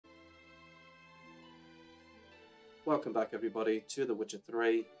Welcome back everybody to The Witcher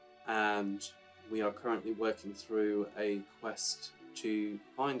 3, and we are currently working through a quest to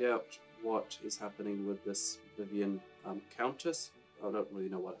find out what is happening with this Vivian Countess. I don't really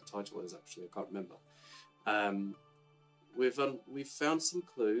know what her title is actually, I can't remember. We've found some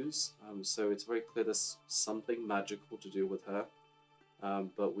clues, so it's very clear there's something magical to do with her,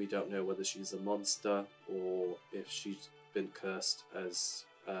 but we don't know whether she's a monster or if she's been cursed as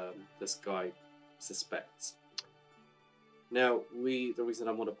this guy suspects. Now, the reason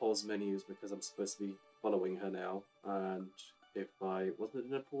I want to pause menu is because I'm supposed to be following her now, and if I wasn't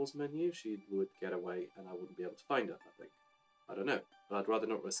in a pause menu, she would get away and I wouldn't be able to find her, I think. I don't know, but I'd rather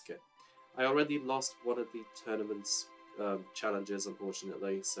not risk it. I already lost one of the tournament's challenges,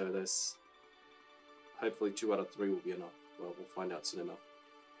 unfortunately, so there's hopefully 2 out of 3 will be enough. Well, we'll find out soon enough.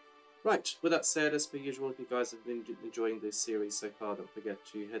 Right, with that said, as per usual, if you guys have been enjoying this series so far, don't forget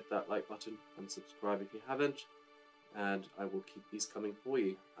to hit that like button and subscribe if you haven't, and I will keep these coming for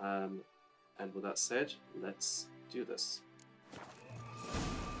you. And with that said, let's do this.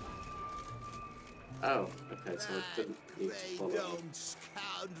 Oh, okay, so I didn't need to follow her.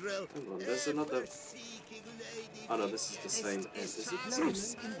 Hang on, there's another... Oh no, this is the same end. Is it the same?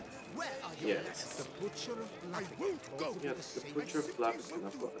 Yes. Yeah, the Butcher of Blaviken.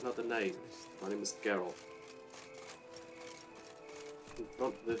 I've got another name. My name is Geralt.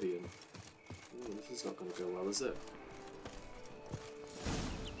 Confront Vivian. Ooh, this is not going to go well, is it?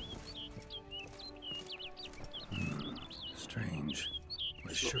 Strange.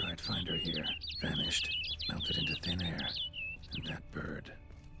 Was sure I'd find her here. Vanished. Melted into thin air. And that bird.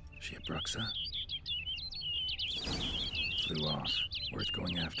 She a Bruxa? Flew off. Worth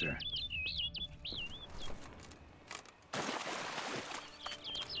going after.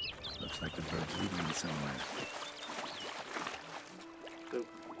 Looks like the bird's leading me somewhere. The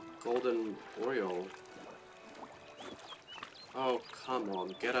golden oriole. Oh, come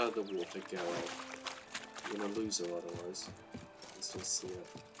on. Get out of the water, Geralt. You're gonna lose her otherwise. Let's just see it.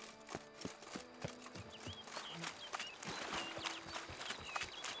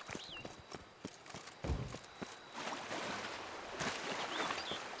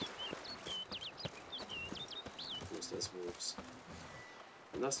 Of course, there's wolves.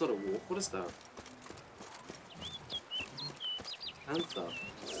 And that's not a wolf. What is that? Panther.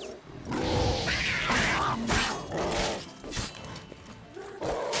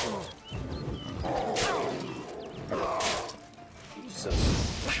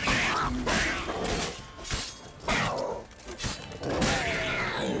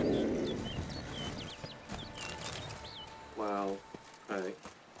 Wow, okay.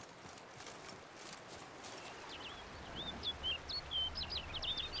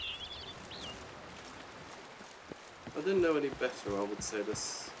 If I didn't know any better, I would say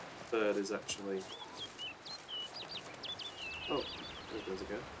this third is actually... Oh, there it goes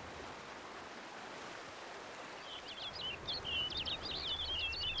again.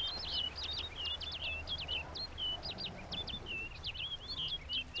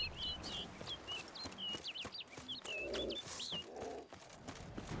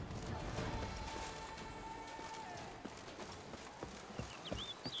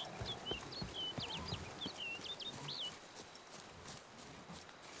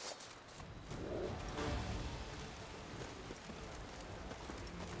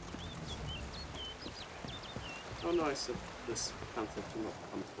 How nice of this panther to not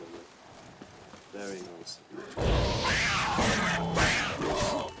come for me. Very nice.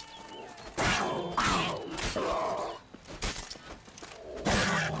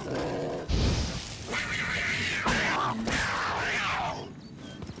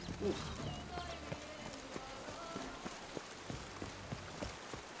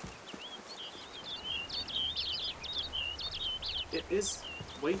 It is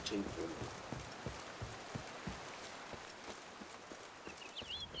waiting for me.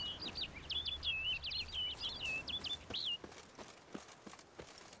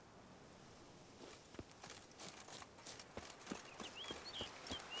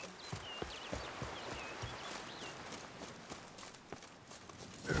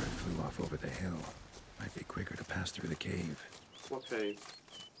 Over the hill. Might be quicker to pass through the cave. What cave?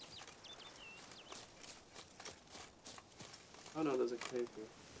 Oh no, there's a cave here.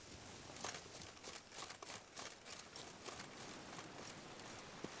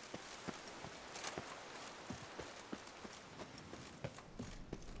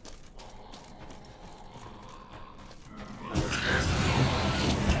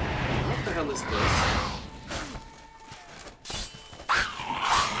 What the hell is this?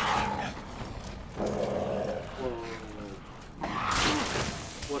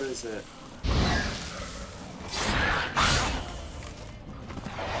 What is it?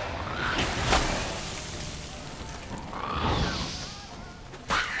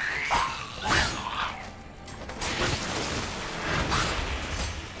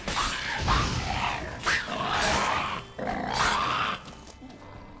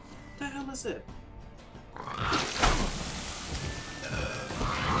 was it?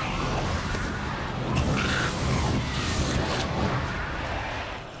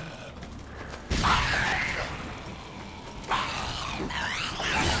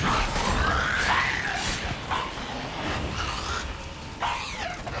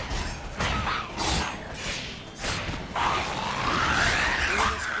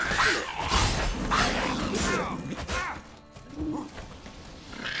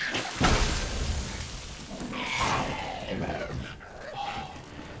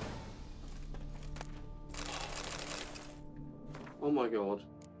 Oh my god.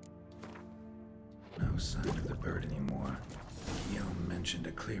 No sign of the bird anymore. Guillaume mentioned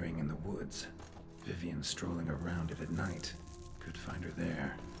a clearing in the woods. Vivian strolling around it at night. Could find her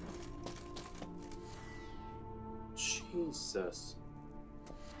there. Jesus.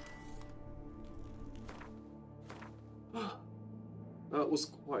 That was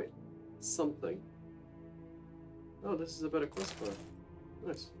quite something. Oh, this is a better crossbow.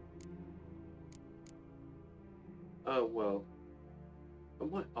 Nice. Oh, well.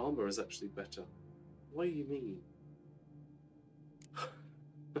 But my armour is actually better. What do you mean?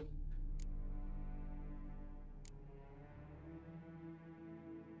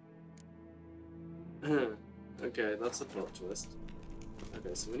 Okay, that's a plot twist.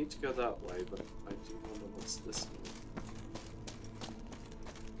 Okay, so we need to go that way, but I do wonder what's this way.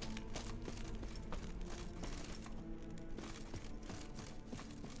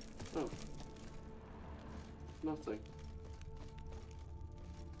 Oh. Nothing.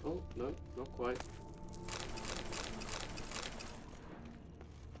 Oh, no, not quite.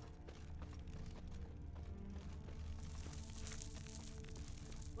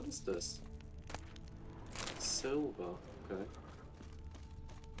 What is this? Silver, okay.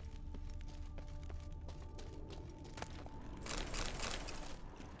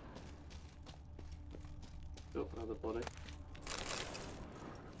 Oh, another body.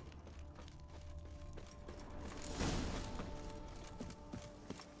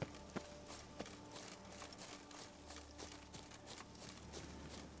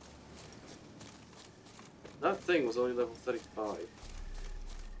 That thing was only level 35.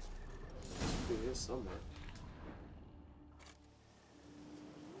 It's here somewhere.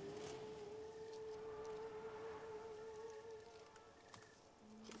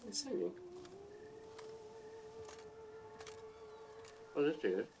 What are they singing? Oh, that's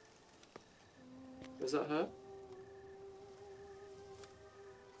weird. Is that her?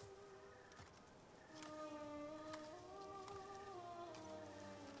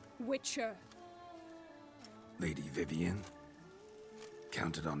 Witcher. Lady Vivian?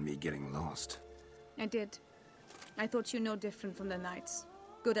 Counted on me getting lost. I did. I thought you no different from the knights.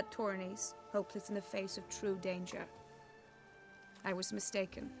 Good at tourneys, hopeless in the face of true danger. I was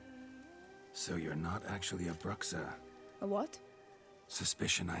mistaken. So you're not actually a Bruxa? A what?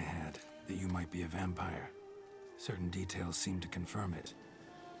 Suspicion I had that you might be a vampire. Certain details seemed to confirm it.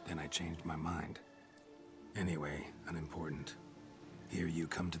 Then I changed my mind. Anyway, unimportant. Hear you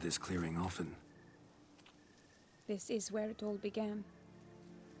come to this clearing often. This is where it all began.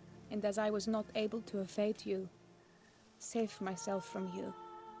 And as I was not able to evade you, save myself from you,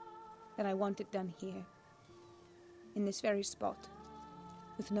 then I want it done here. In this very spot.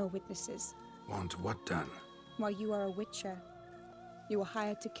 With no witnesses. Want what done? Why, you are a witcher. You were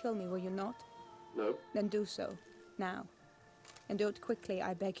hired to kill me, were you not? No. Then do so, now. And do it quickly,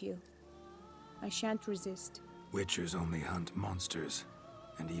 I beg you. I shan't resist. Witchers only hunt monsters.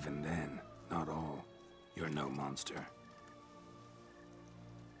 And even then, not all. You're no monster.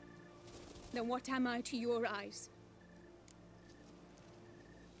 Then what am I to your eyes?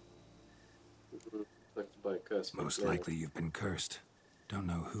 Affected by a curse. Most likely you've been cursed. Don't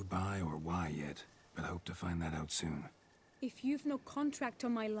know who by or why yet, but hope to find that out soon. If you've no contract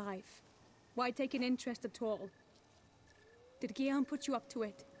on my life, why take an interest at all? Did Guillaume put you up to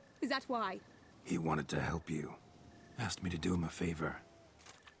it? Is that why? He wanted to help you. Asked me to do him a favor.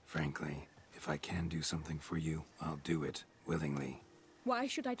 Frankly, if I can do something for you, I'll do it, willingly. Why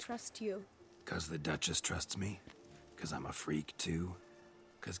should I trust you? 'Cause the Duchess trusts me? 'Cause I'm a freak, too?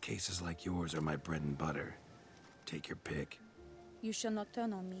 'Cause cases like yours are my bread and butter. Take your pick. You shall not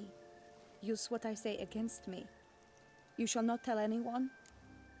turn on me. Use what I say against me. You shall not tell anyone?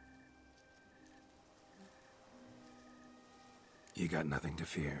 You got nothing to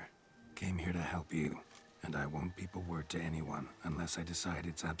fear. Came here to help you, and I won't peep a word to anyone unless I decide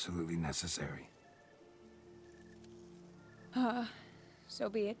it's absolutely necessary. So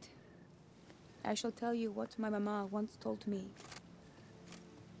be it. I shall tell you what my mama once told me.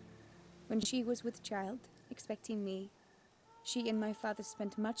 When she was with child, expecting me, She and my father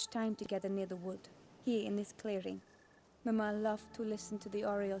spent much time together near the wood, here in this clearing. Mama loved to listen to the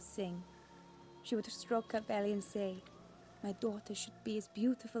orioles sing. She would stroke her belly and say, "My daughter should be as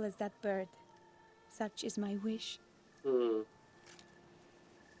beautiful as that bird. Such is my wish."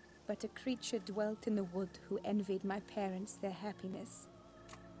 But a creature dwelt in the wood who envied my parents their happiness.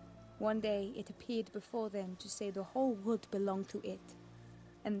 One day it appeared before them to say the whole wood belonged to it,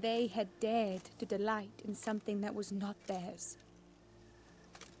 and they had dared to delight in something that was not theirs.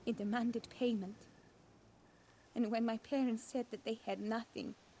 It demanded payment. And when my parents said that they had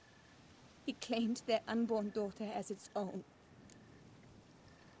nothing, it claimed their unborn daughter as its own.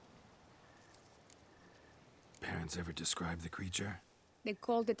 Parents ever describe the creature? They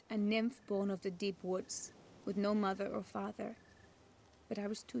called it a nymph born of the deep woods, with no mother or father. But I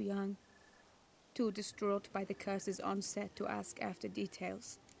was too young, too distraught by the curse's onset to ask after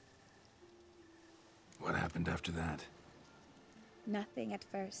details. What happened after that? Nothing at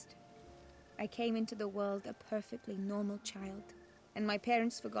first. I came into the world a perfectly normal child, and my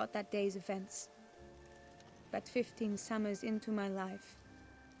parents forgot that day's events. But 15 summers into my life,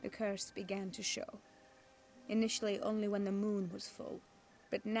 the curse began to show. Initially only when the moon was full,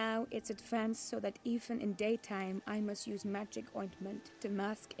 but now it's advanced so that even in daytime I must use magic ointment to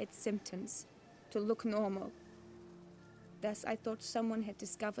mask its symptoms, to look normal. Thus I thought someone had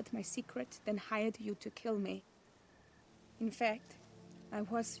discovered my secret, then hired you to kill me. In fact, I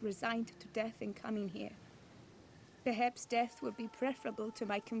was resigned to death in coming here. Perhaps death would be preferable to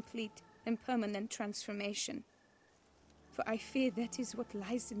my complete and permanent transformation, for I fear that is what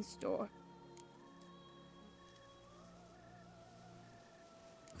lies in store.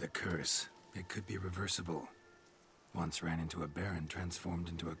 The curse. It could be reversible. Once ran into a baron transformed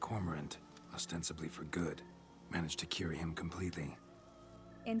into a cormorant, ostensibly for good. Managed to cure him completely.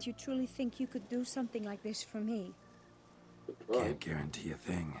 And you truly think you could do something like this for me? Can't guarantee a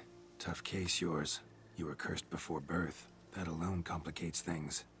thing. Tough case, yours. You were cursed before birth. That alone complicates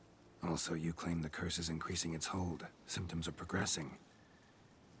things. Also, you claim the curse is increasing its hold. Symptoms are progressing.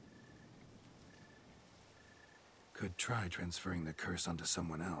 Could try transferring the curse onto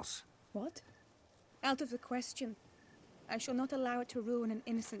someone else. What? Out of the question. I shall not allow it to ruin an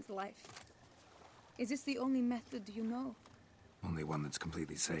innocent's life. Is this the only method you know? Only one that's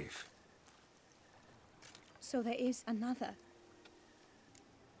completely safe. So there is another.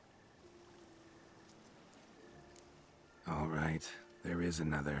 All right, there is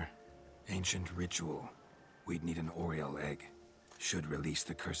another. Ancient ritual. We'd need an oriole egg. Should release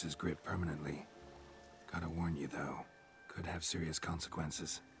the curse's grip permanently. Gotta warn you, though. Could have serious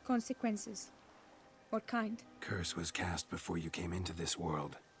consequences. Consequences? What kind? Curse was cast before you came into this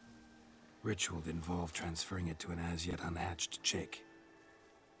world. Ritual involved transferring it to an as-yet unhatched chick.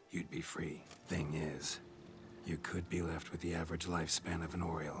 You'd be free. Thing is, you could be left with the average lifespan of an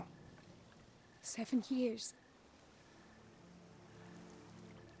oriole. 7 years.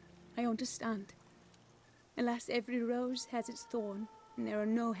 I understand. Alas, every rose has its thorn, and there are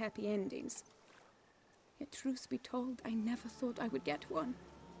no happy endings. Yet truth be told, I never thought I would get one.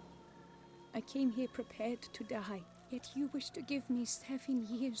 I came here prepared to die, yet you wish to give me 7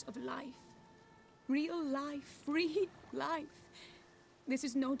 years of life. Real life, free life. This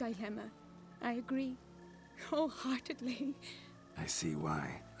is no dilemma. I agree, wholeheartedly. I see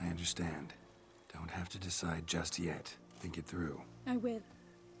why. I understand. Don't have to decide just yet. Think it through. I will.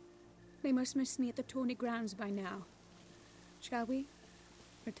 They must miss me at the Tawny Grounds by now. Shall we?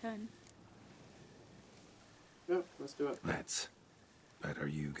 Return. Yeah, let's do it. Let's. But are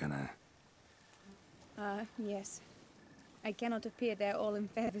you gonna... Yes. I cannot appear there all in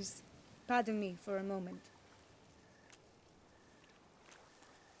feathers. Pardon me for a moment.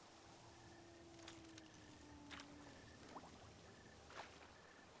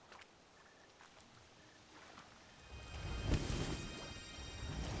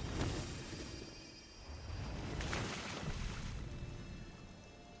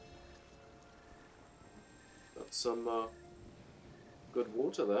 Got some good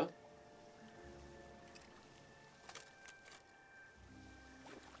water there.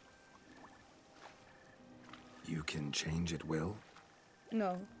 You can change at will?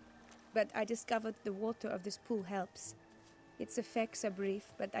 No, but I discovered the water of this pool helps. Its effects are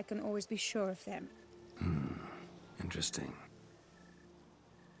brief, but I can always be sure of them. Interesting.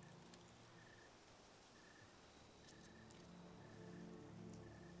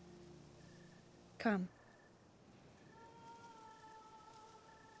 Come.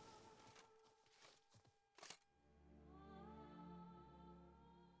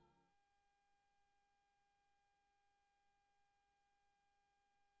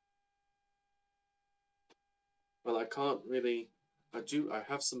 Well, I can't really... I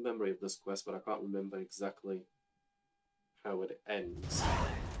have some memory of this quest, but I can't remember exactly how it ends.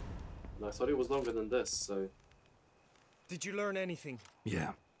 And I thought it was longer than this, so... Did you learn anything?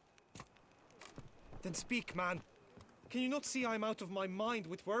 Yeah. Then speak, man. Can you not see I'm out of my mind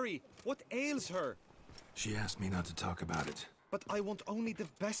with worry? What ails her? She asked me not to talk about it. But I want only the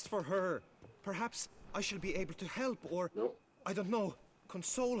best for her. Perhaps I shall be able to help, or... Nope. I don't know.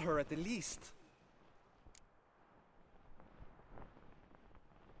 Console her at the least.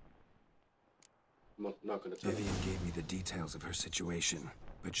 I'm not gonna tell you. Vivian gave me the details of her situation,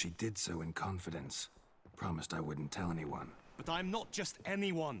 but she did so in confidence. Promised I wouldn't tell anyone. But I'm not just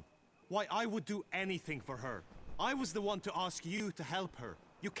anyone. Why, I would do anything for her. I was the one to ask you to help her.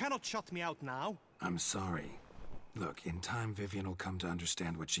 You cannot shut me out now. I'm sorry. Look, in time Vivian will come to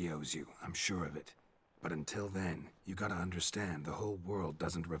understand what she owes you. I'm sure of it. But until then, you gotta understand the whole world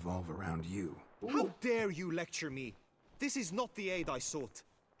doesn't revolve around you. How dare you lecture me? This is not the aid I sought.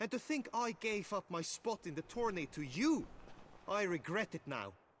 And to think I gave up my spot in the tourney to you, I regret it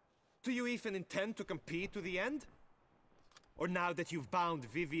now. Do you even intend to compete to the end? Or now that you've bound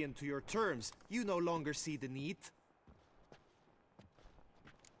Vivian to your terms, you no longer see the need?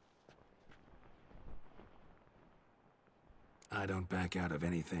 I don't back out of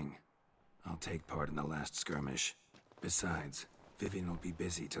anything. I'll take part in the last skirmish. Besides, Vivian will be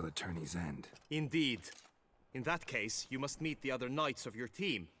busy till the tourney's end. Indeed. In that case, you must meet the other knights of your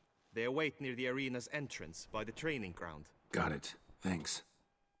team. They await near the arena's entrance, by the training ground. Got it. Thanks.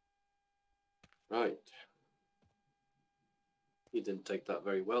 Right. He didn't take that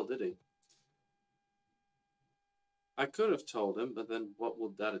very well, did he? I could have told him, but then what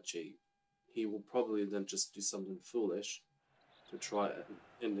would that achieve? He will probably then just do something foolish to try it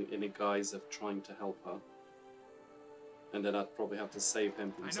in the guise of trying to help her. And then I'd probably have to save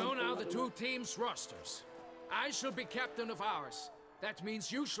him from something. I know now the two teams' rosters. I shall be captain of ours. That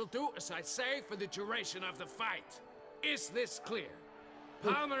means you shall do as I say for the duration of the fight. Is this clear?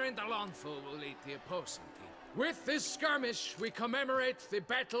 Palmer and Alonso will lead the opposing team. With this skirmish, we commemorate the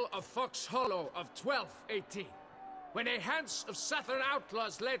Battle of Fox Hollow of 1218, when a hands of southern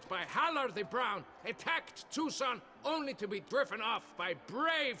outlaws led by Halar the Brown attacked Tucson only to be driven off by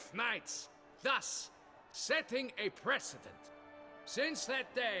brave knights, thus setting a precedent. Since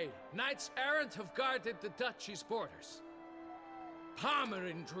that day, knights errant have guarded the duchy's borders.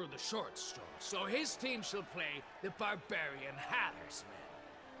 Palmerin drew the short straw, so his team shall play the barbarian Haller's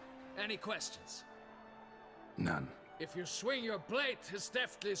men. Any questions? None. If you swing your blade as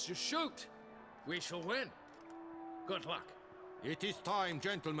deftly as you shoot, we shall win. Good luck. It is time,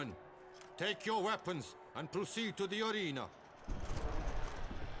 gentlemen. Take your weapons and proceed to the arena.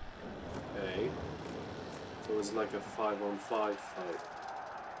 Okay. So it was like a 5-on-5 fight.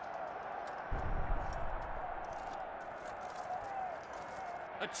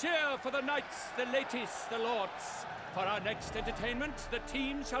 A cheer for the knights, the ladies, the lords. For our next entertainment, the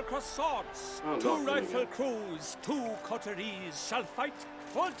teams shall cross swords. Oh, two not rifle really. crews, two coteries shall fight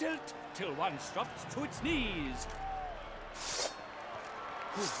full tilt till one's dropped to its knees.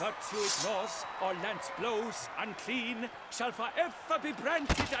 Who virtue ignores or lance blows unclean shall forever be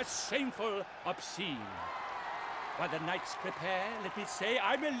branded as shameful, obscene. While the knights prepare, let me say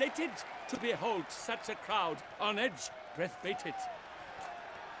I'm elated to behold such a crowd on edge, breath-baited.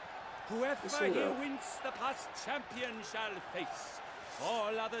 Whoever here wins the past champion shall face.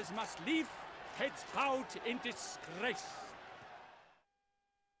 All others must leave, heads bowed in disgrace.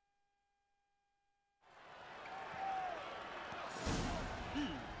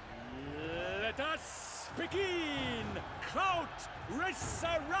 Let us begin! Kraut,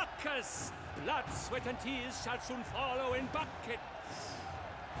 Resurrecus! Blood, sweat, and tears shall soon follow in buckets.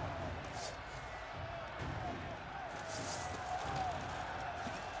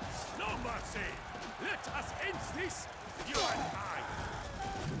 No mercy! Let us end this, you and I!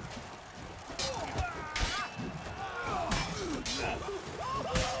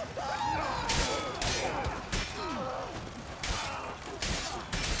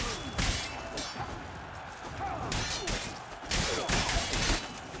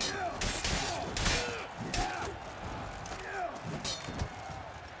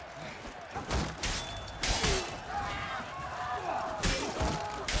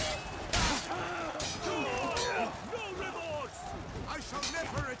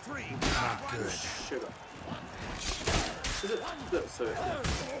 Not good. Shit up. Is it? No, sorry.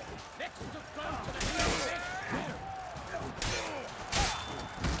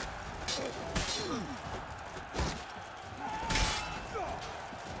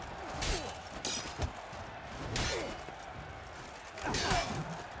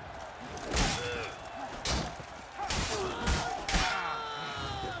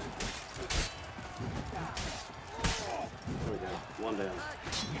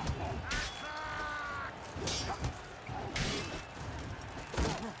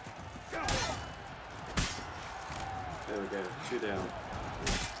 go. 2 down.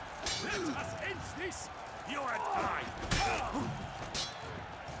 Let us end this! You are dying!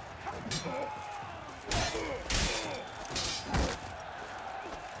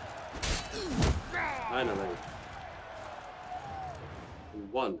 Finally.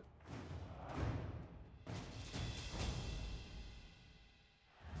 1.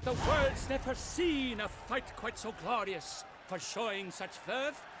 The world's never seen a fight quite so glorious. For showing such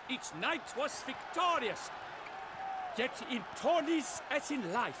verve, each knight was victorious. Yet in tourneys as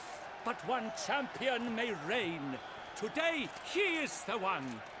in life, but one champion may reign. Today, he is the one.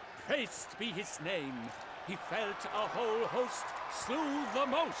 Praised be his name. He felt a whole host, slew the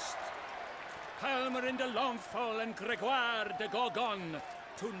most. Palmer in the Longfall and Gregoire de Gorgon.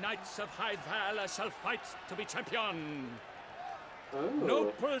 2 knights of high valor shall fight to be champion. Oh.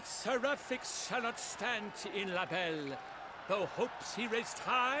 Noble seraphics shall not stand in La Belle. Though hopes he raised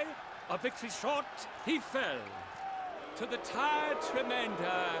high, of victory short he fell. To the tired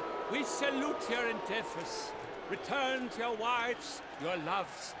remainder, we salute your endeavors. Return to your wives, your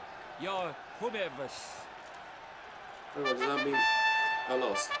loves, your whomevers. Oh, what does that mean? I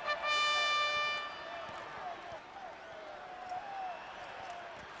lost.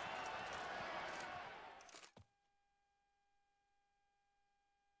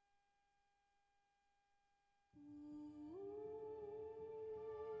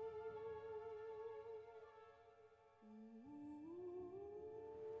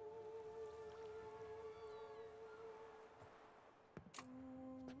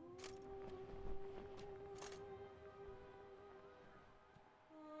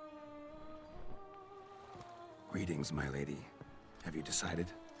 Greetings, my lady. Have you decided?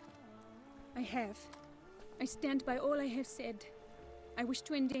 I have. I stand by all I have said. I wish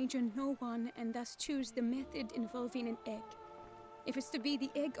to endanger no one, and thus choose the method involving an egg. If it's to be the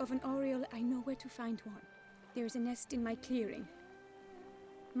egg of an oriole, I know where to find one. There is a nest in my clearing.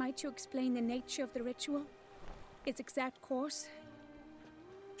 Might you explain the nature of the ritual? Its exact course?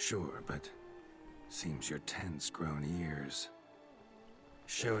 Sure, but seems your tense grown ears.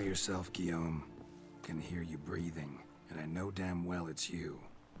 Show yourself, Guillaume. Can hear you breathing, and I know damn well it's you.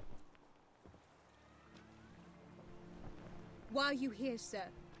 Why are you here, sir?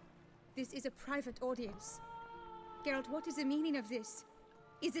 This is a private audience. Geralt, what is the meaning of this?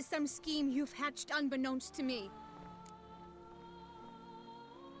 Is this some scheme you've hatched unbeknownst to me?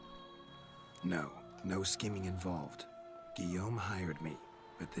 No, no scheming involved. Guillaume hired me,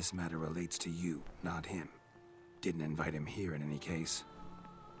 but this matter relates to you, not him. Didn't invite him here in any case.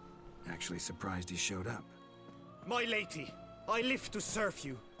 Actually surprised he showed up. My lady, I live to serve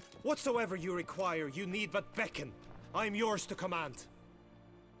you. Whatsoever you require, you need but beckon. I am yours to command.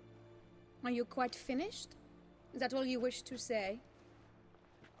 Are you quite finished? Is that all you wish to say?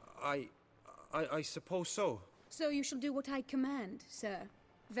 I suppose so. So you shall do what I command, sir.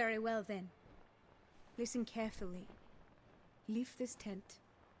 Very well then. Listen carefully. Leave this tent,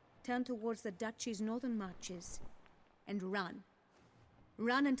 turn towards the duchy's northern marches, and run.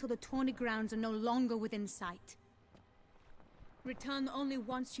 Run until the tourney grounds are no longer within sight. Return only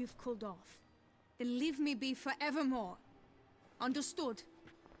once you've cooled off. Then leave me be forevermore. Understood?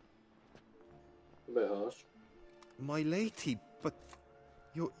 A bit harsh. My lady, but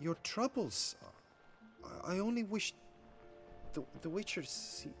your troubles. I only wish the Witcher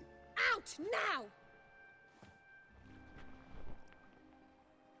see. Out now!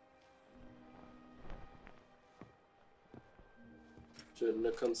 Shouldn't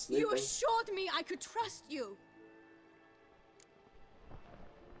have come sneaking. You assured me I could trust you.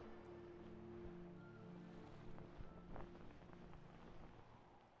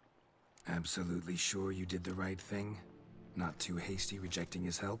 Absolutely sure you did the right thing? Not too hasty rejecting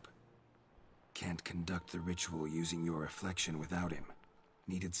his help? Can't conduct the ritual using your reflection without him.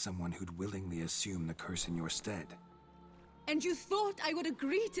 Needed someone who'd willingly assume the curse in your stead. And you thought I would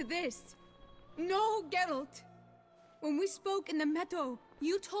agree to this? No, Geralt. When we spoke in the meadow,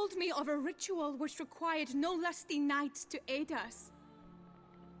 you told me of a ritual which required no lusty knights to aid us.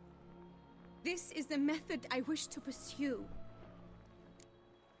 This is the method I wish to pursue.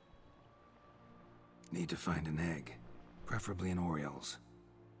 Need to find an egg, preferably an oriole's.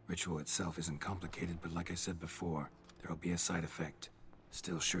 Ritual itself isn't complicated, but like I said before, there'll be a side effect.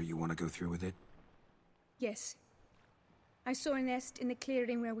 Still sure you want to go through with it? Yes. I saw a nest in the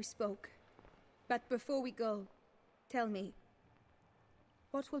clearing where we spoke. But before we go, tell me,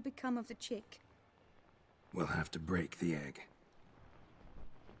 what will become of the chick? We'll have to break the egg.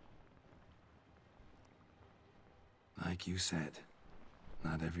 Like you said,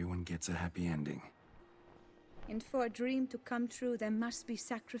 not everyone gets a happy ending. And for a dream to come true, there must be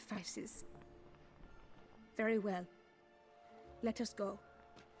sacrifices. Very well. Let us go.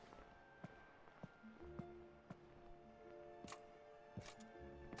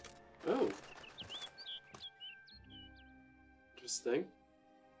 Oh. Interesting.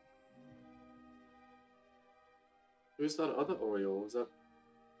 Who's that other Oriole? Is that...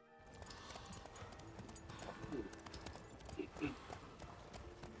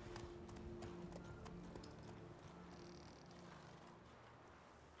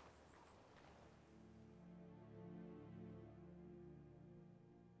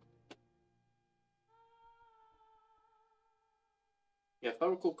 Yeah, if I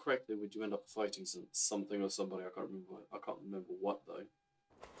recall correctly, would you end up fighting something or somebody? I can't remember. I can't remember what though.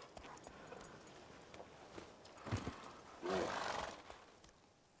 Right.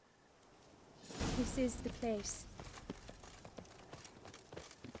 This is the place.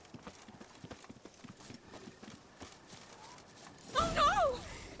 Oh no!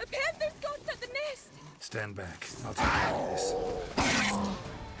 A panther's got at the nest! Stand back. I'll take care of this.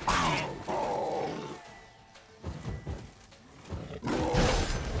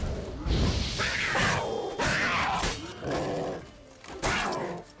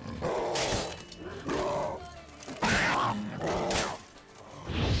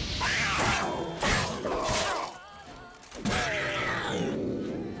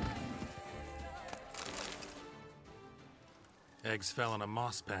 Eggs fell in a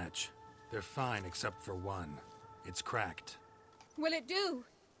moss patch. They're fine except for one. It's cracked. Will it do?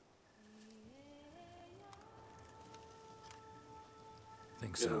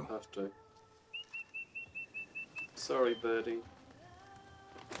 Think You so. don't have to. Sorry, birdie.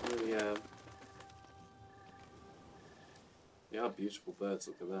 Really am. They are beautiful birds,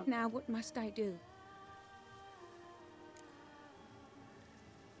 look at them. Now what must I do?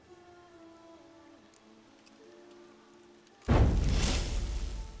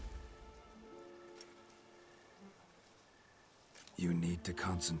 You need to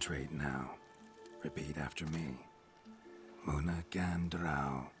concentrate now. Repeat after me. Muna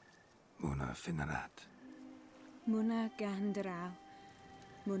gandrau. Muna finerat. Muna gandrau.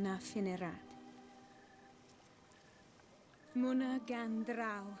 Muna finerat. Muna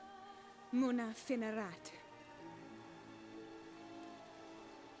gandrau. Muna finerat.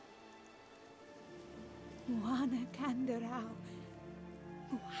 Muana gandrau.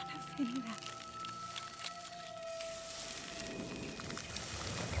 Muana finerat.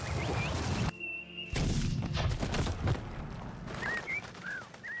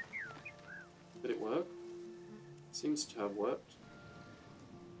 Did it work? Seems to have worked.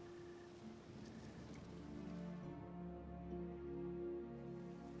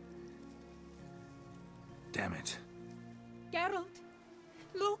 Damn it. Geralt,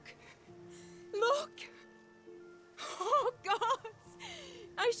 look! Look! Oh, gods!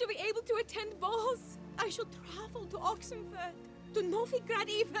 I shall be able to attend balls. I shall travel to Oxenfurt, to Novigrad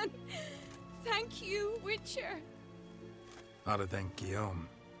even. Thank you, Witcher. Ought to thank Guillaume.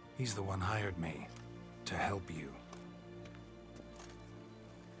 He's the one hired me. To help you.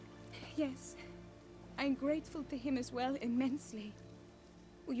 Yes, I'm grateful to him as well, immensely.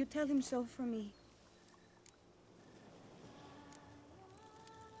 Will you tell him so for me?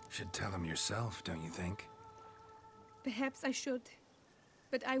 Should tell him yourself, don't you think? Perhaps I should,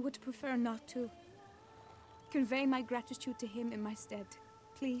 but I would prefer not to. Convey my gratitude to him in my stead.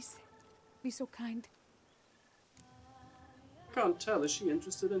 Please, be so kind. I can't tell, is she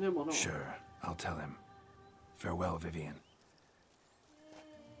interested in him or not? Sure, I'll tell him. Farewell, Vivian.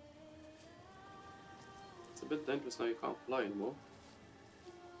 It's a bit dangerous now you can't fly anymore.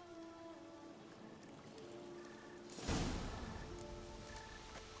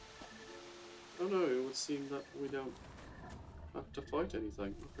 Oh no, it would seem that we don't have to fight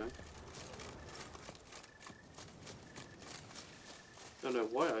anything. Okay. Don't know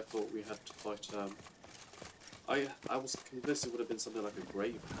why I thought we had to fight. I was convinced it would have been something like a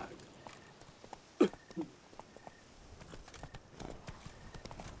grave hag.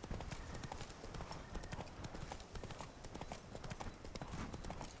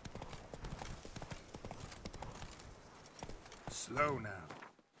 Slow now.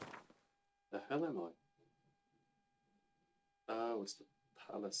 The hell am I? Oh, it's the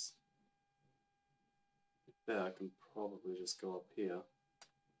palace. There, I can probably just go up here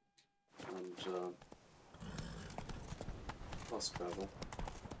and cross travel.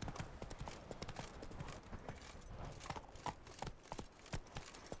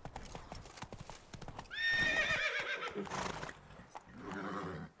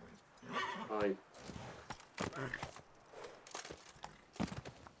 Hi.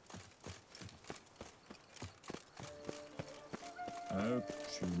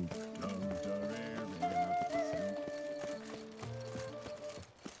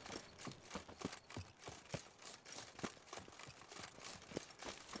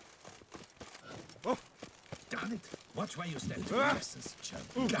 Watch where you step to lessons, chap.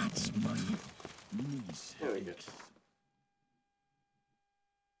 That's my knees. There we go.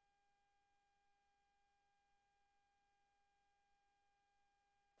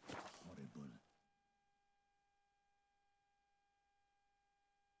 Horrible.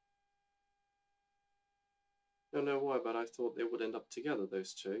 Don't know why, but I thought they would end up together,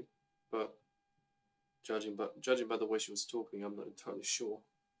 those two. But judging by the way she was talking, I'm not entirely sure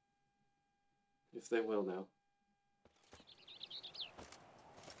if they will now.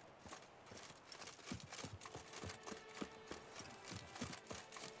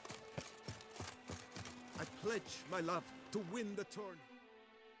 I pledge my love to win the tourney.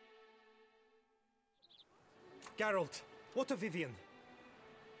 Geralt, what of Vivian?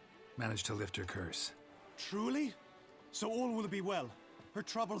 Managed to lift her curse. Truly? So all will be well. Her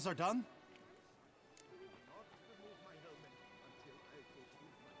troubles are done?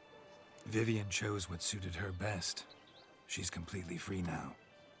 Vivian chose what suited her best. She's completely free now.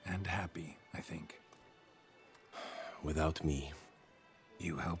 And happy, I think. Without me.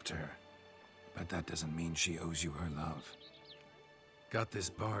 You helped her. But that doesn't mean she owes you her love. Got this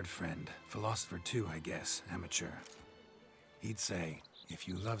bard friend. Philosopher too, I guess. Amateur. He'd say, if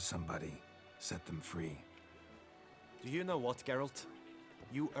you love somebody, set them free. Do you know what, Geralt?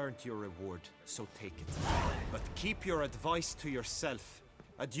 You earned your reward, so take it. But keep your advice to yourself.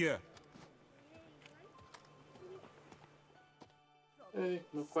 Adieu. Hey,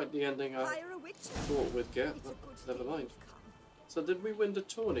 not quite the ending I thought we'd get, but never mind. So did we win the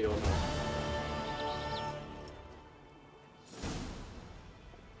tourney or not?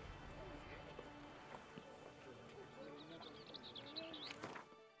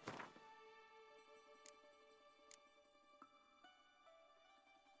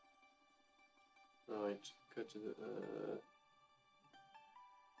 Right, go to the...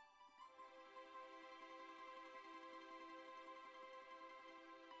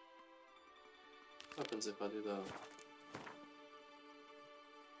 What happens if I do that?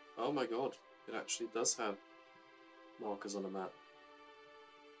 Oh my god, it actually does have markers on a map.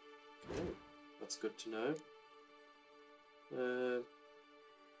 Okay, that's good to know.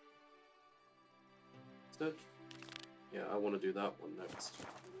 So, yeah, I want to do that one next.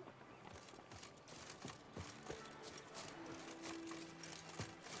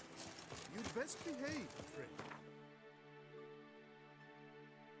 You'd best behave, friend.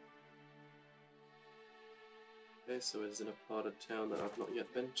 Okay, so it's in a part of town that I've not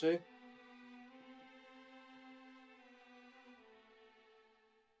yet been to.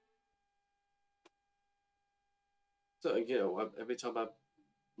 So, you know, every time I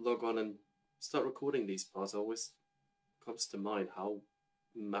log on and start recording these parts, it always comes to mind how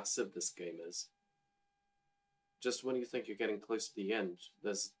massive this game is. Just when you think you're getting close to the end,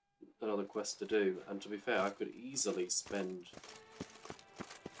 there's another quest to do, and to be fair, I could easily spend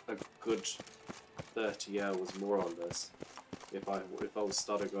a good 30 hours more on this if I was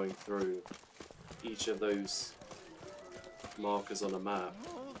started going through each of those markers on a map,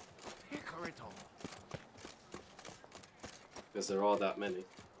 because there are that many.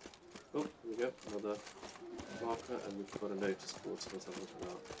 Oh, here we go, another marker, and we've got a notice board, so let's have a look at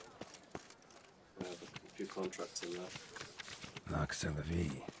that. A few contracts in there.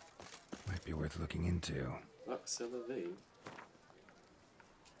 Axii. Might be worth looking into. Axii.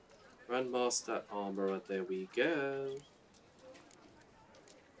 Grandmaster Armourer, there we go.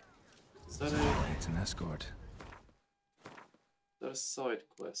 Is that It's an escort. a side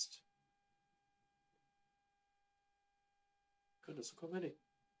quest? Goodness, look how many.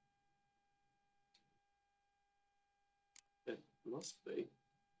 It must be.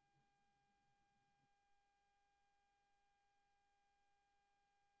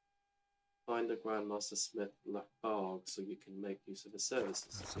 Find the Grandmaster Smith Lafargue so you can make use of his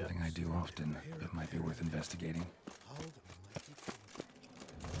services. That's something I do often. It might be worth investigating.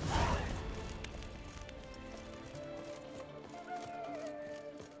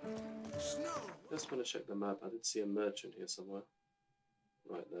 Just want to check the map. I did see a merchant here somewhere.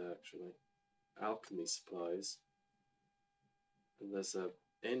 Right there, actually. Alchemy supplies. And there's a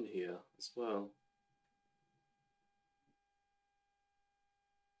inn here as well.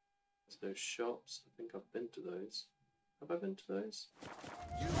 There's no shops. I think I've been to those. Have I been to those?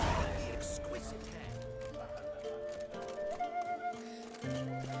 You have the exquisite hair.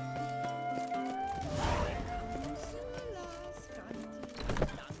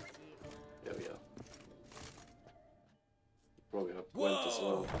 There we are. Probably have Gwent as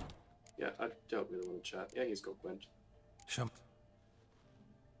well. Yeah, I don't really want to chat. Yeah, he's got Gwent. Show.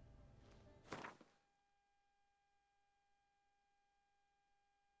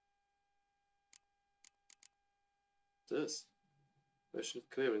 this? Potion of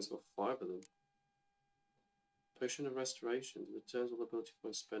Clearing's got 5 of them. Potion of Restoration returns all ability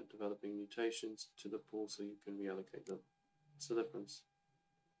points spent developing mutations to the pool so you can reallocate them. What's the difference?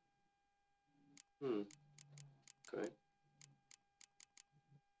 Okay.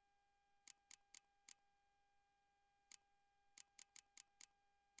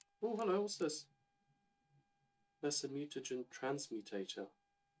 Oh, hello, what's this? That's a mutagen transmutator.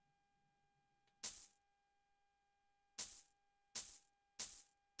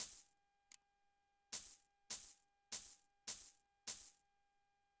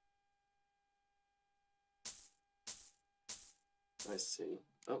 I see.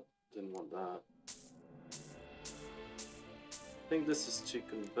 Oh, didn't want that. I think this is to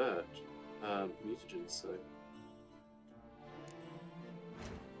convert mutagens, so.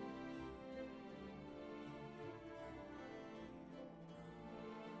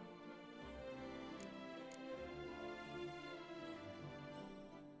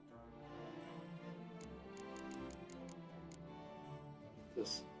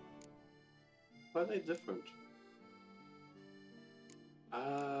 This. Why are they different?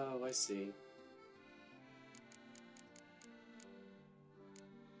 Oh, I see.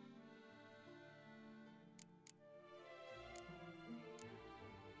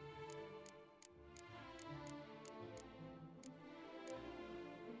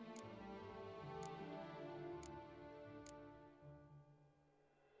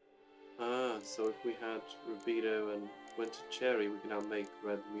 So if we had Rubido and went to Cherry, we can now make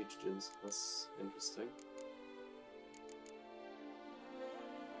red mutagens. That's interesting.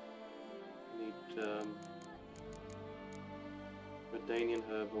 Need Redanian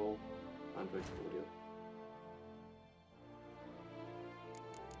Herbal and Cordial.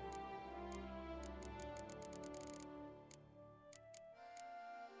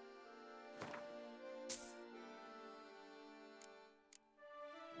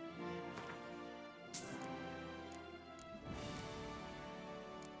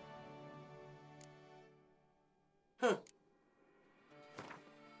 Huh.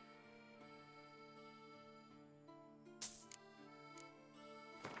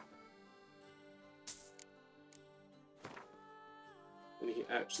 And he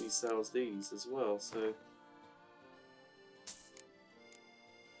actually sells these as well, so.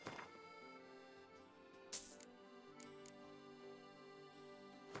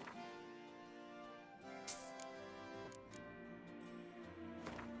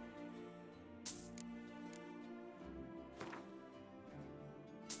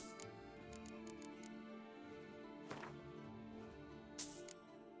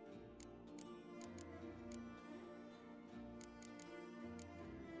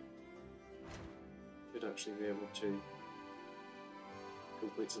 Could actually be able to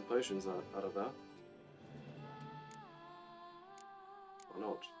complete some potions out of that. Why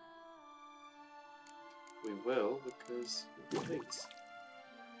not? We will, because it takes.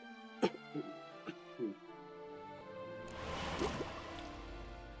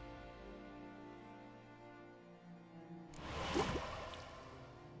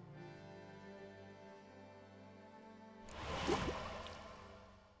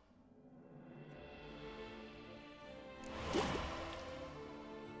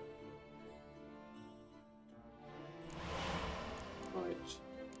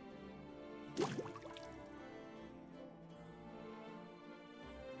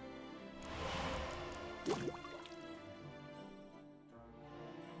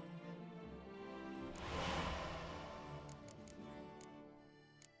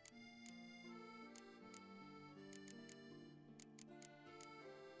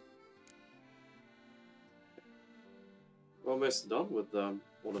 We're almost done with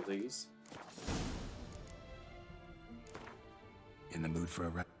all of these. In the mood for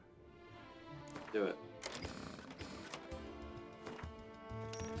a Do it.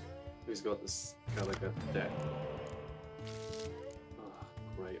 Who's got this Calica deck? Oh,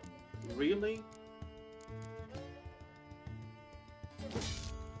 great. Really?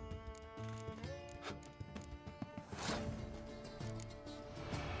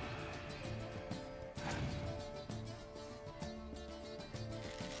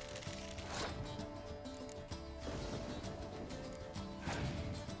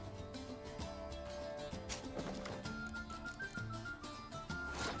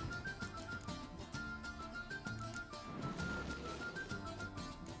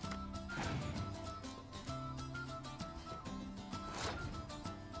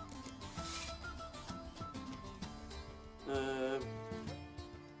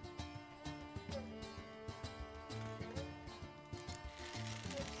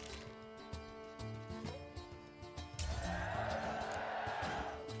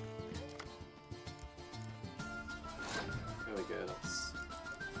 Okay, that's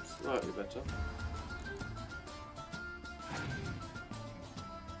slightly better.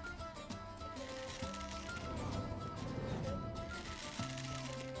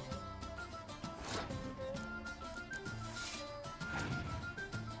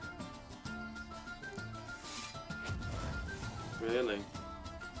 Really?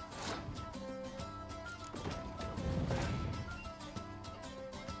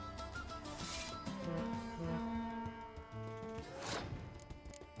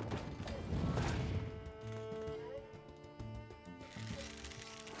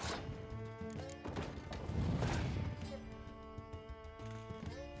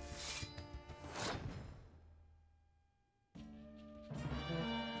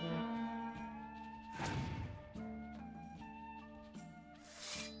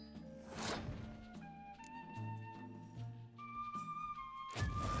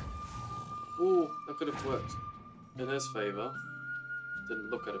 Ooh, that could have worked in his favour. Didn't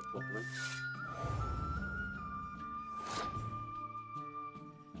look at it properly.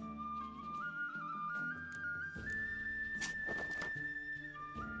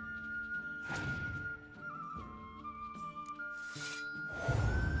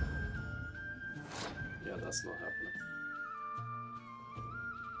 Yeah, that's not happening.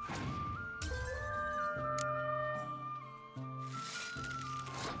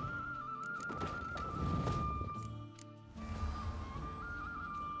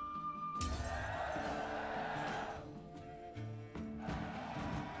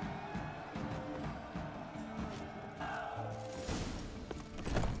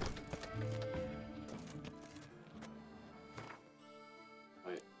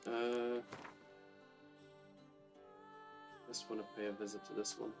 Just want to pay a visit to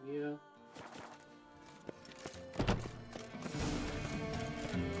this one here.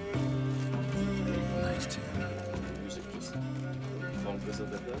 Nice tune. Music just bonkers a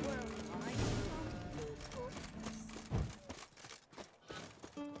bit there.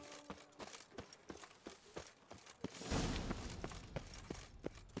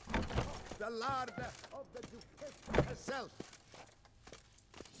 The lard of the Duchess herself.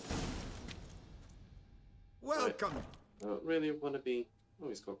 Welcome. I don't really want to be. Oh,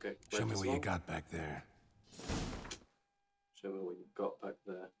 he's got great. Show me what you got back there. Show me what you got back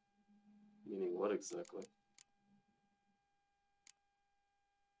there. Meaning what exactly?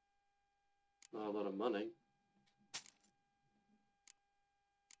 Not a lot of money.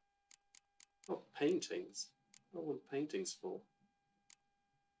 Oh, paintings. What were paintings for?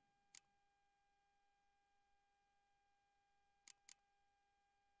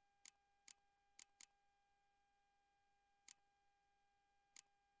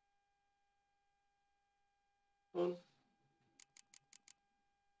 On.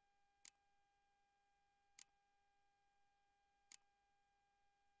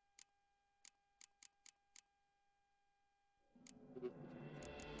 To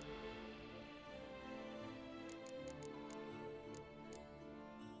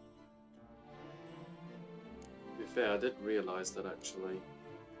be fair, I did realise that actually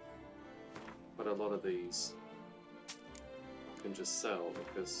quite a lot of these I can just sell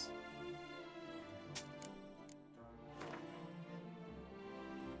because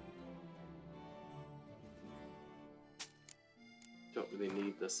don't really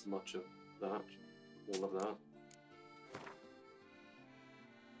need this much of that, all of that.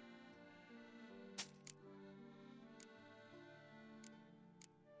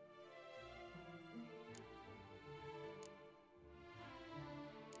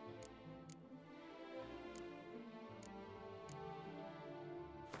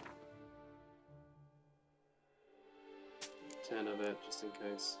 Ten of it, just in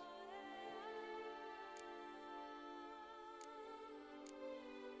case.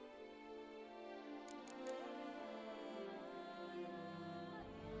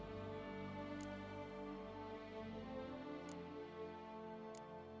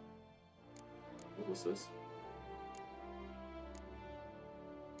 What was this?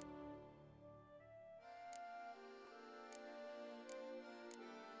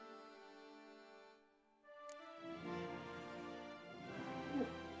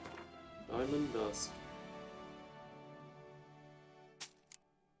 Diamond dust.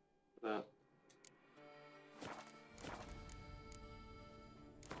 That.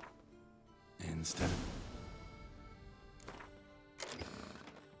 Instead of...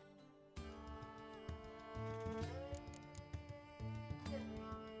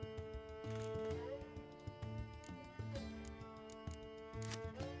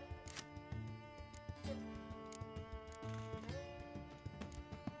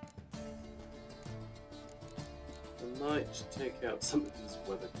 might take out some of these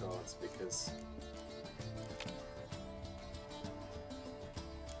weather cards because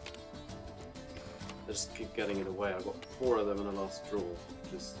I just keep getting it away. I got 4 of them in the last draw,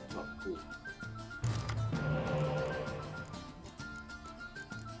 which is not cool.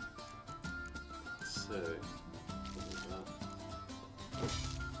 So, what is that?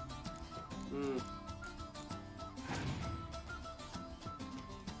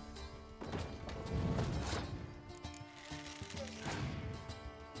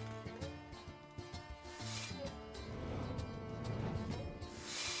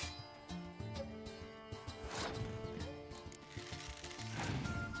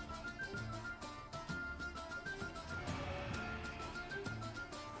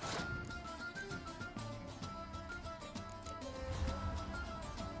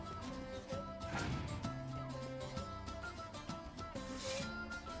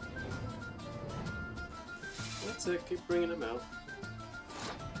 That's it, keep bringing them out.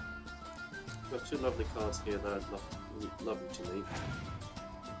 Got 2 lovely cards here that I'd love you to meet.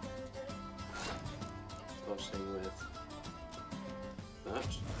 Starting with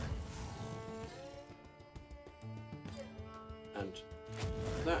that. And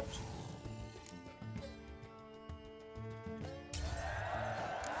that.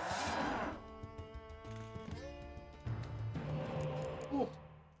 Ooh.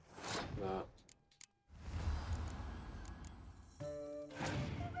 That.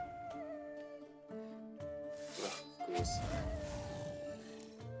 Of course.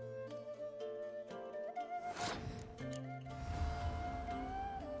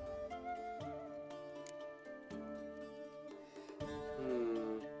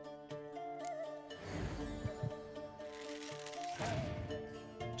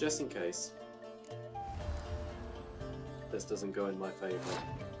 Just in case this doesn't go in my favor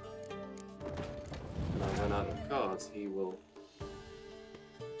and I run out of cards, he will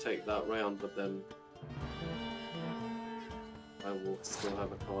take that round, but then I will still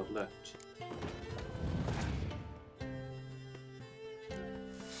have a card left.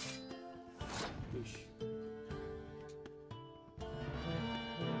 Eesh.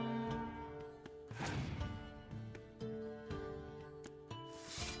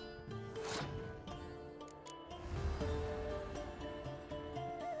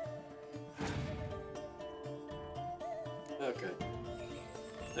 Okay.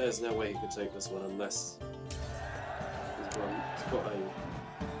 There's no way he could take this one unless he's got a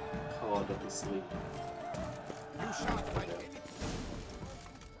card up his sleeve. You shall fight Okay. me.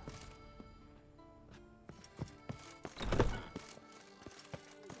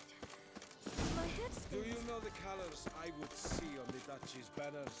 Do you know the colours I would see on the Duchy's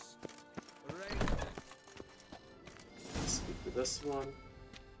banners? Red. Let's speak with this one.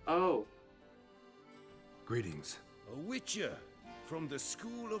 Oh, Greetings. A witcher from the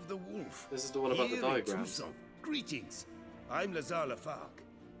School of the Wolf. this is the one about the Here in diagrams. Tucson. Greetings. I'm Lazar Lafargue.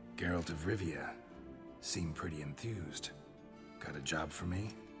 Geralt of Rivia. Seem pretty enthused. Got a job for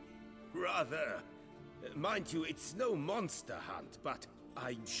me? Rather. Mind you, it's no monster hunt, but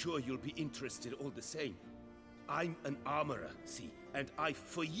I'm sure you'll be interested all the same. I'm an armorer, see, and I've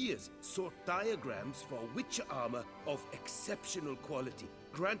for years sought diagrams for witcher armor of exceptional quality,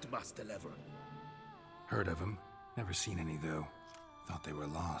 Grandmaster level. Heard of them. Never seen any, though. Thought they were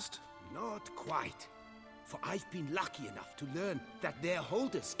lost. Not quite. For I've been lucky enough to learn that their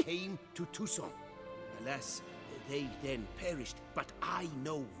holders came to Tucson. Alas, they then perished, but I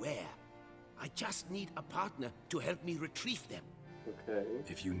know where. I just need a partner to help me retrieve them. Okay.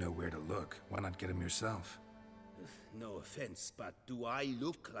 If you know where to look, why not get them yourself? No offense, but do I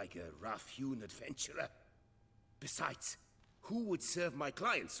look like a rough-hewn adventurer? Besides, who would serve my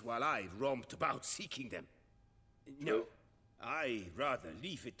clients while I romped about seeking them? No, I rather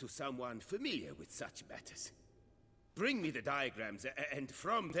leave it to someone familiar with such matters. Bring me the diagrams, and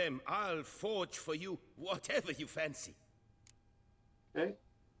from them I'll forge for you whatever you fancy. Okay.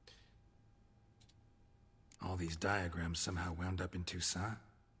 All these diagrams somehow wound up in Tucson?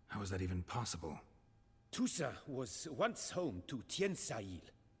 How is that even possible? Tusa was once home to Tiensail,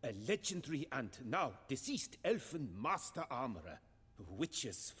 a legendary and now deceased elfin master armorer.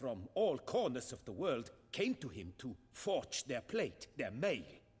 Witches from all corners of the world came to him to forge their plate, their mail.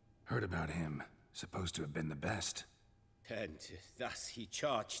 Heard about him. Supposed to have been the best. And thus he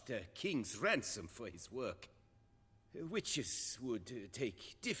charged a king's ransom for his work. Witches would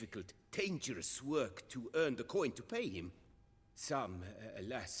take difficult, dangerous work to earn the coin to pay him. Some,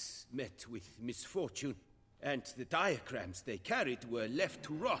 alas, met with misfortune, and the diagrams they carried were left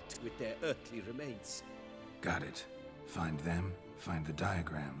to rot with their earthly remains. Got it. Find them, find the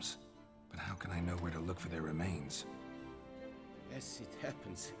diagrams. But how can I know where to look for their remains? As it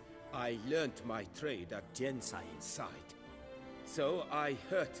happens, I learned my trade at Gensine's side. So I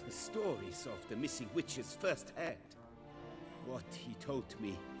heard the stories of the missing witches firsthand. What he told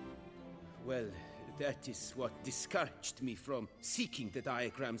me, well, that is what discouraged me from seeking the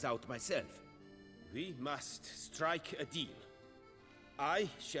diagrams out myself. We must strike a deal. I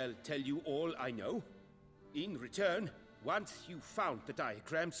shall tell you all I know. In return, once you've found the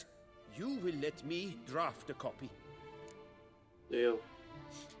diagrams, you will let me draft a copy. Deal.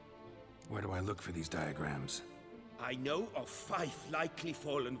 Where do I look for these diagrams? I know of 5 likely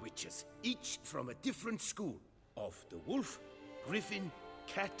fallen witches, each from a different school of the wolf, griffin,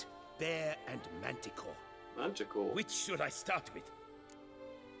 cat, bear, and manticore. Manticore? Which should I start with?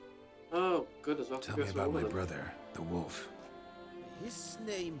 Oh, good as well. Tell me about my brother, the wolf. His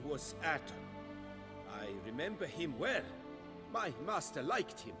name was Aard. I remember him well. My master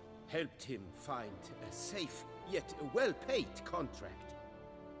liked him, helped him find a safe, yet well-paid contract.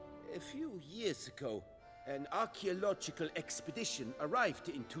 A few years ago, an archaeological expedition arrived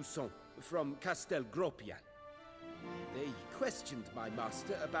in Toussaint from Castel Gropian. They questioned my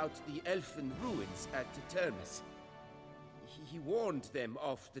master about the elfin ruins at Termes. He warned them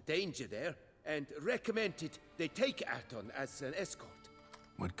of the danger there and recommended they take Aton as an escort.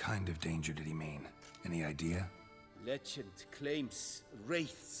 What kind of danger did he mean? Any idea? Legend claims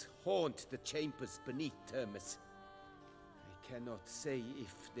wraiths haunt the chambers beneath Termes. I cannot say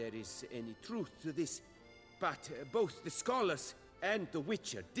if there is any truth to this, but both the scholars and the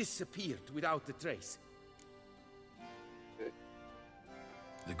Witcher disappeared without a trace.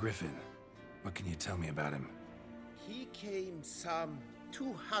 The Griffin. What can you tell me about him? He came some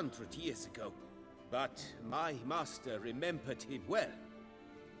 200 years ago, but my master remembered him well.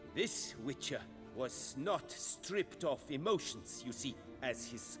 This Witcher was not stripped of emotions, you see, as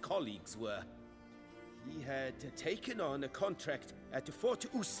his colleagues were. He had taken on a contract at Fort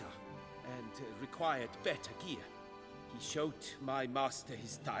Usa and required better gear. He showed my master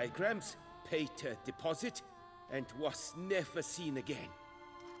his diagrams, paid a deposit, and was never seen again.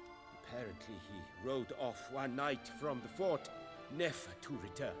 Apparently he rode off one night from the fort, never to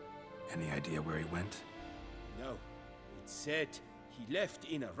return. Any idea where he went? No. It said he left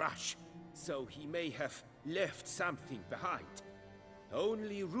in a rush, so he may have left something behind.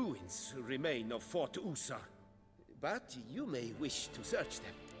 Only ruins remain of Fort Usa, but you may wish to search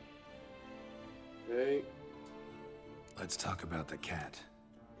them. Okay. Let's talk about the cat.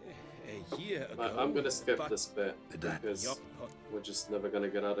 A year ago, I'm gonna skip this bit The because we're just never gonna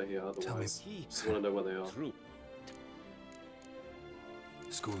get out of here otherwise. Just wanna know where they are. True.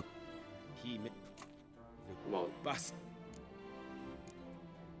 School. Come on. Bust.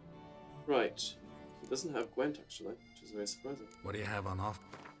 Right. He doesn't have Gwent actually, which is very surprising. What do you have on off?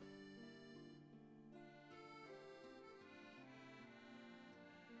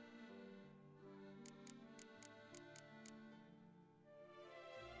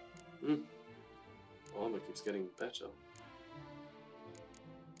 Armour keeps getting better.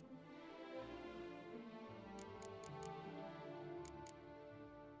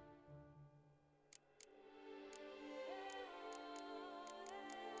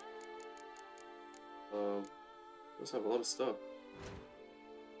 Let's have a lot of stuff.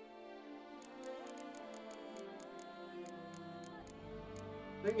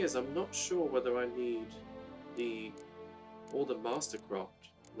 Thing is, I'm not sure whether I need all the Mastercraft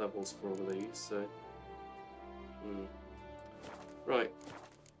levels for all of these, so... Right.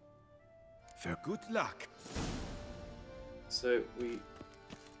 Fair. Good luck. So we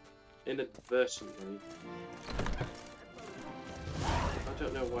inadvertently... I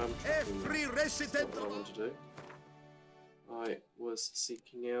don't know why I'm trying Every resident what I want to do. I was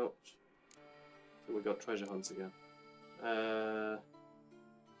seeking out... So we got treasure hunts again. Where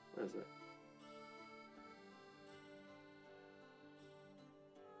is it?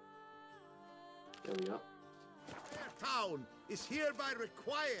 There we are. Town is hereby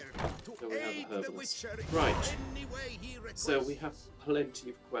required to So we have aid a the herbalist. Witcher Right. in any way he requests. So we have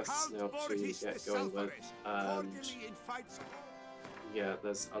plenty of quests now Count to Borges get the going with, Sulphurous, and cordially invites yeah,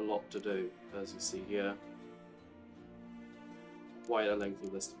 there's a lot to do, as you see here. Quite a lengthy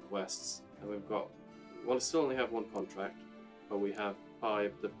list of quests, and we've got, well, we still only have one contract, but we have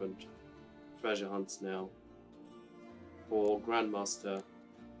 5 different treasure hunts now for Grandmaster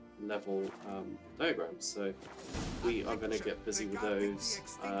level diagrams, so we are going to get busy with those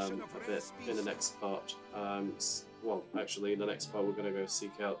a bit in the next part. Well, actually in the next part we're going to go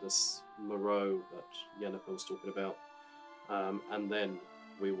seek out this Moreau that Yennefer was talking about, and then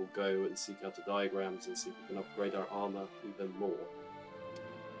we will go and seek out the diagrams and see if we can upgrade our armour even more.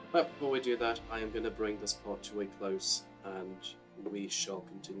 But before we do that, I am going to bring this part to a close and we shall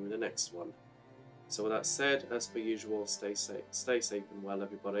continue in the next one. So with that said, as per usual, stay safe and well,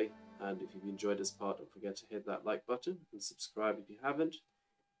 everybody. And if you've enjoyed this part, don't forget to hit that like button and subscribe if you haven't.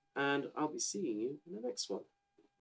 And I'll be seeing you in the next one.